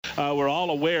we're all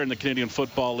aware in the Canadian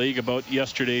Football League about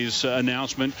yesterday's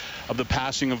announcement of the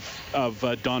passing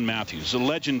of Don Matthews, a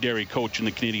legendary coach in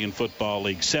the Canadian Football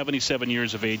League, 77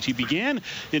 years of age. He began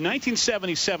in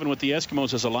 1977 with the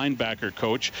Eskimos as a linebacker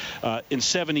coach. In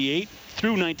 78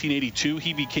 through 1982,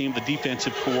 he became the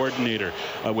defensive coordinator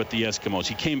with the Eskimos.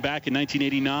 He came back in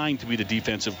 1989 to be the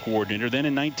defensive coordinator. Then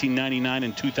in 1999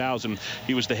 and 2000,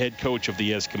 he was the head coach of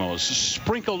the Eskimos.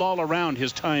 Sprinkled all around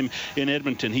his time in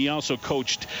Edmonton, he also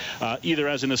coached either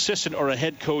as an assistant or a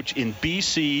head coach in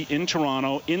BC, in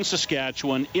Toronto, in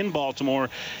Saskatchewan, in Baltimore,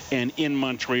 and in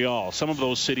Montreal. Some of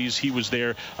those cities he was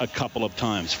there a couple of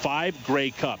times. 5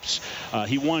 Grey Cups.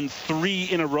 He won 3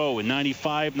 in a row in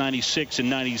 95, 96, and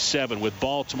 97 with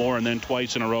Baltimore, and then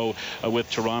twice in a row with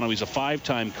Toronto. He's a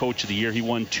 5-time Coach of the Year. He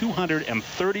won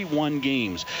 231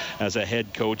 games as a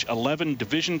head coach, 11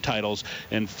 division titles,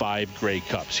 and 5 Grey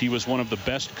Cups. He was one of the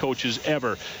best coaches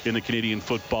ever in the Canadian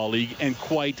Football League, and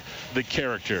quite the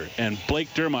character. And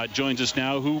Blake Dermott joins us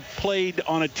now, who played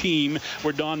on a team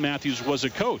where Don Matthews was a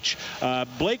coach.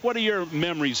 Blake, what are your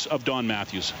memories of Don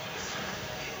Matthews?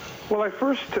 Well, I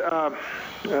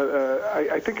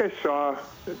think I saw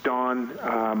Don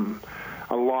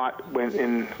a lot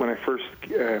when I first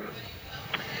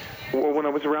when I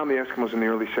was around the Eskimos in the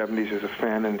early 70s as a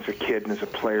fan and as a kid and as a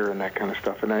player and that kind of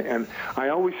stuff. And I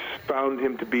always found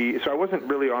him to be, so I wasn't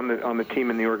really on the team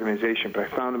in the organization, but I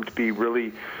found him to be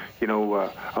really,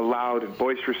 loud and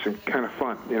boisterous and kind of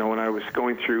fun. When I was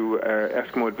going through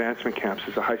Eskimo advancement camps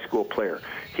as a high school player,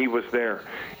 he was there.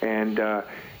 And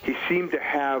he seemed to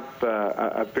have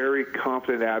a very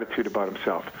confident attitude about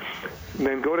himself. And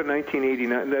then go to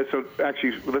 1989. So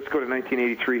actually, let's go to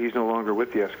 1983. He's no longer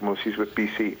with the Eskimos. He's with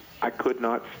BC. I could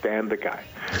not stand the guy.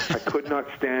 I could not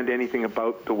stand anything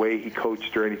about the way he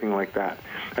coached or anything like that.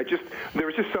 There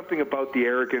was just something about the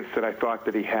arrogance that I thought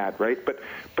that he had, right? But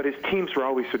his teams were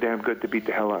always so damn good to beat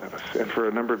the hell out of us, and for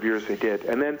a number of years they did.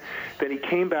 And then he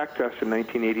came back to us in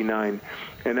 1989,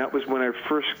 and that was when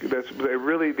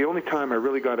the only time I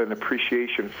really got an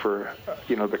appreciation for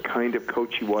the kind of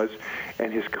coach he was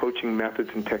and his coaching methods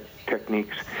and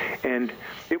techniques. And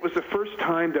it was the first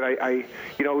time that I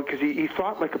because he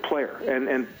thought like a player,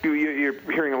 and you're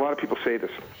hearing a lot of people say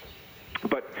this.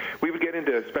 But we would get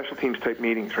into special teams type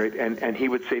meetings, right? And he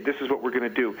would say, "This is what we're going to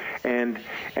do," and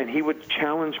he would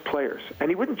challenge players. And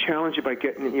he wouldn't challenge you by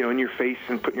getting in your face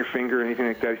and putting your finger or anything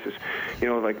like that. He says,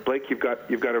 like, Blake, you've got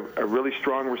a really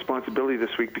strong responsibility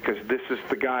this week because this is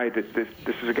the guy that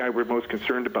this is a guy we're most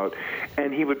concerned about.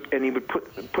 And he would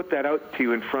put that out to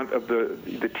you in front of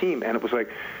the team, and it was like,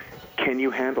 can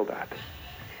you handle that?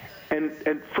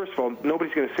 And first of all,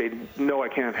 nobody's going to say, no, I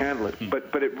can't handle it.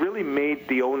 But it really made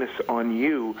the onus on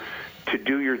you to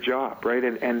do your job, right?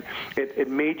 And it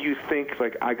made you think,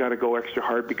 like, I got to go extra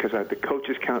hard because the coach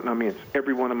is counting on me, and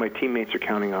every one of my teammates are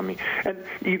counting on me. And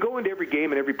you go into every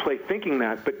game and every play thinking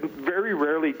that, but very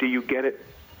rarely do you get it,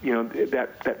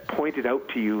 that pointed out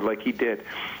to you like he did.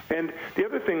 And the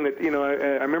other thing that,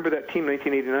 I remember that team,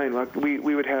 1989,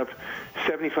 we would have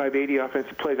 75, 80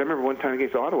 offensive plays. I remember one time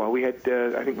against Ottawa, we had,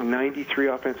 I think, 93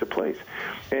 offensive plays,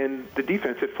 and the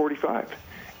defense had 45.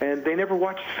 And they never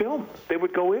watched film. They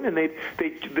would go in and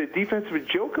the defense would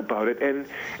joke about it, and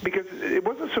because it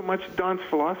wasn't so much Don's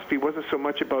philosophy wasn't so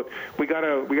much about we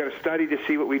gotta study to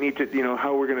see what we need to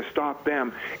how we're going to stop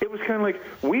them. It was kind of like,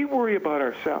 we worry about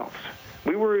ourselves.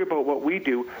 We worry about what we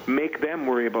do, make them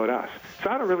worry about us.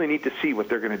 So I don't really need to see what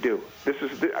they're going to do. This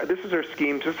is our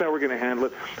scheme. This is how we're going to handle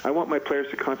it. I want my players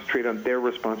to concentrate on their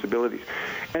responsibilities.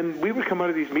 And we would come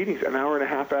out of these meetings an hour and a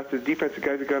half after the defensive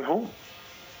guys had gone home,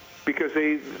 because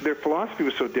their philosophy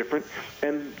was so different,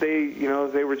 and they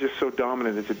were just so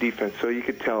dominant as a defense. So you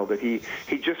could tell that he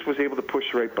just was able to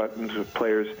push the right buttons with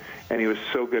players, and he was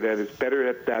so good at it, better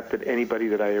at that than anybody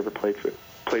that I ever played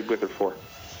with or for.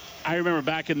 I remember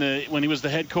back when he was the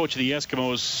head coach of the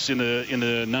Eskimos in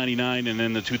the 99 and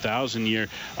then the 2000 year,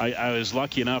 I was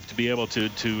lucky enough to be able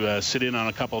to sit in on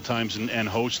a couple of times and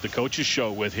host the coaches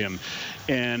show with him.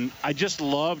 And I just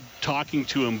loved talking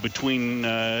to him between,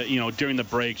 during the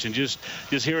breaks, and just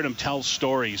hearing him tell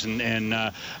stories. And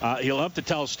he loved to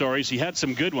tell stories. He had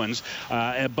some good ones,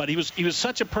 but he was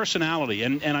such a personality.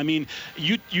 And I mean,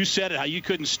 you said it, how you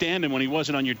couldn't stand him when he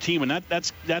wasn't on your team. And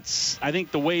that's I think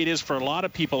the way it is for a lot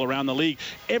of people around the league.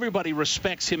 Everybody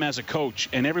respects him as a coach,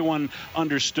 and everyone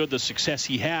understood the success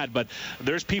he had. But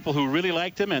there's people who really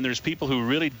liked him, and there's people who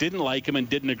really didn't like him and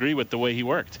didn't agree with the way he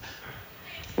worked.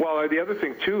 Well, the other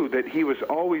thing, too, that he was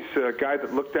always a guy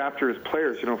that looked after his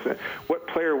players. What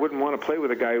player wouldn't want to play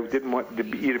with a guy who didn't want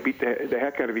you to beat the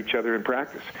heck out of each other in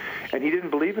practice? And he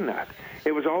didn't believe in that.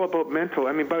 it was all about mental.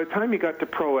 I mean, by the time he got to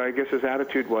pro, I guess his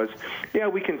attitude was, yeah,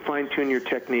 we can fine-tune your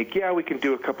technique. Yeah, we can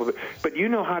do a couple of it. But you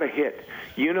know how to hit.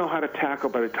 You know how to tackle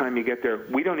by the time you get there.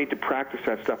 We don't need to practice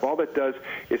that stuff. All that does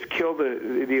is kill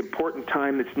the important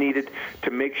time that's needed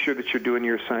to make sure that you're doing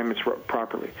your assignments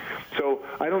properly. So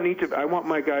I don't need to. I want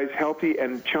my guys healthy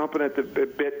and chomping at the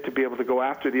bit to be able to go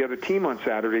after the other team on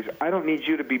Saturdays. I don't need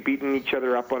you to be beating each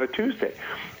other up on a Tuesday.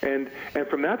 And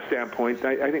from that standpoint,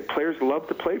 I think players love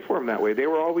to play for him that way. They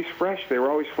were always fresh. They were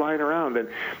always flying around.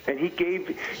 And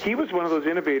he was one of those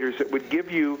innovators that would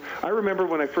give you. I remember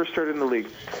when I first started in the league,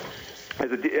 as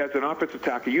an offensive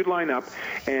tackle, you'd line up,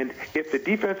 and if the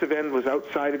defensive end was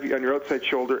outside of you, on your outside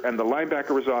shoulder, and the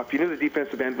linebacker was off, you knew the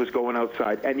defensive end was going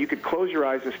outside, and you could close your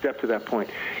eyes and step to that point.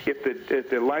 If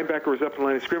the linebacker was up in the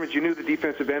line of scrimmage, you knew the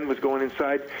defensive end was going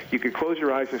inside. You could close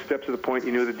your eyes and step to the point.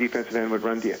 You knew the defensive end would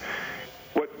run to you.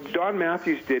 What Don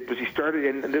Matthews did was he started,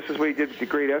 and this is what he did with the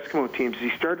great Eskimo teams, is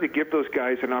he started to give those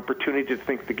guys an opportunity to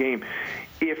think the game.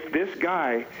 If this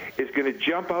guy is going to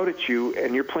jump out at you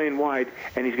and you're playing wide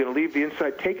and he's going to leave the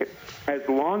inside, take it, as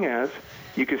long as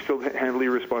you can still handle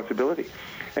your responsibility.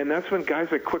 And that's when guys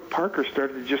like Quick Parker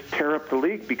started to just tear up the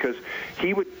league, because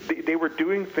they were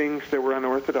doing things that were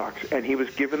unorthodox, and he was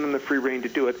giving them the free rein to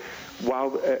do it,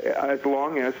 while as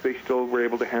long as they still were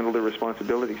able to handle their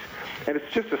responsibilities. And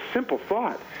it's just a simple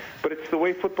thought, but it's the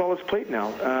way football is played now,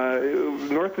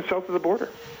 north and south of the border.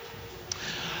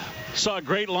 Saw a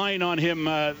great line on him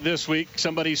this week.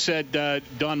 Somebody said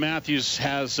Don Matthews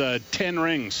has 10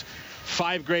 rings,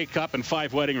 5 Grey Cup and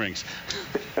 5 wedding rings.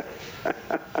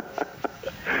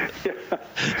 Yeah,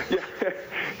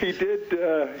 he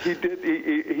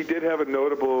did have a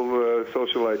notable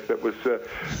social life that was,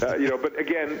 but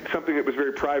again, something that was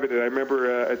very private. And I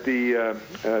remember at the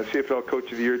CFL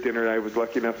Coach of the Year dinner, I was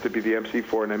lucky enough to be the MC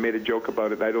for, and I made a joke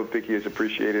about it. And I don't think he has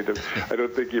appreciated it. I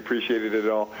don't think he appreciated it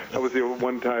at all. That was the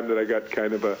one time that I got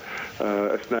kind of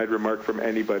a snide remark from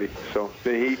anybody. So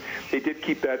he did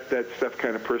keep that stuff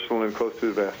kind of personal and close to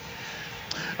the vest.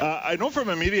 I know from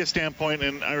a media standpoint,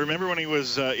 and I remember when he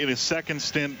was in his second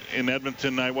stint in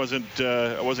Edmonton, I wasn't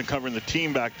covering the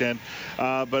team back then,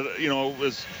 but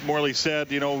as Morley said,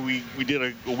 we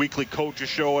did a weekly coaches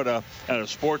show at a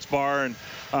sports bar,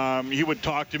 and he would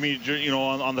talk to me,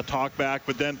 on the talk back,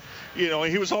 but then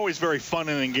he was always very fun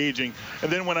and engaging.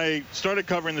 And then when I started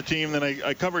covering the team, then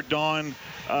I covered Don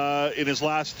in his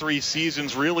last 3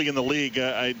 seasons really in the league.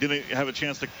 I didn't have a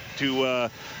chance to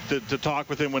talk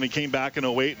with him when he came back in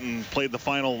 08 and played the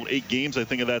final 8 games, I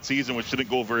think, of that season, which didn't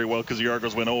go very well because the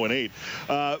Argos went 0-8.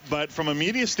 But from a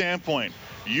media standpoint,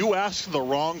 you asked the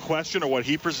wrong question, or what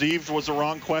he perceived was the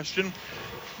wrong question,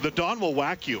 the Don will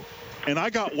whack you. And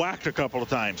I got whacked a couple of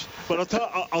times. But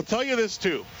I'll tell you this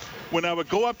too. When I would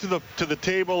go up to the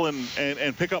table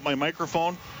and pick up my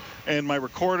microphone and my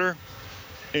recorder,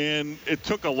 and it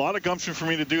took a lot of gumption for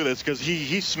me to do this, because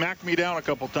he smacked me down a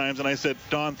couple times, and I said,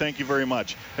 Don, thank you very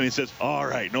much. And he says, all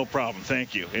right, no problem,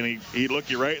 thank you. And he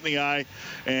looked you right in the eye,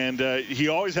 and he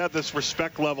always had this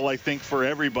respect level, I think, for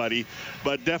everybody,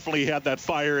 but definitely had that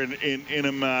fire in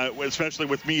him, especially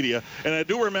with media. And I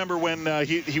do remember when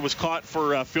he was caught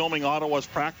for filming Ottawa's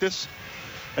practice.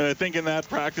 And I think in that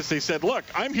practice they said, look,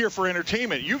 I'm here for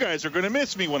entertainment. You guys are going to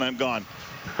miss me when I'm gone.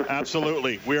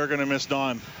 Absolutely. We are going to miss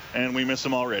Don, and we miss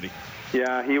him already.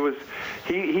 Yeah, he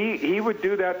would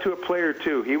do that to a player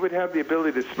too. He would have the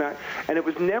ability to smack, and it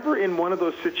was never in one of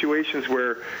those situations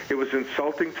where it was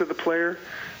insulting to the player,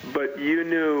 but you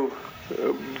knew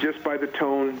just by the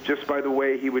tone, just by the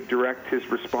way he would direct his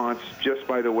response, just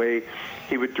by the way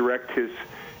he would direct his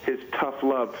tough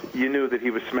love, you knew that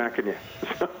he was smacking you.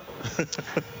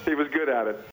 He was good at it.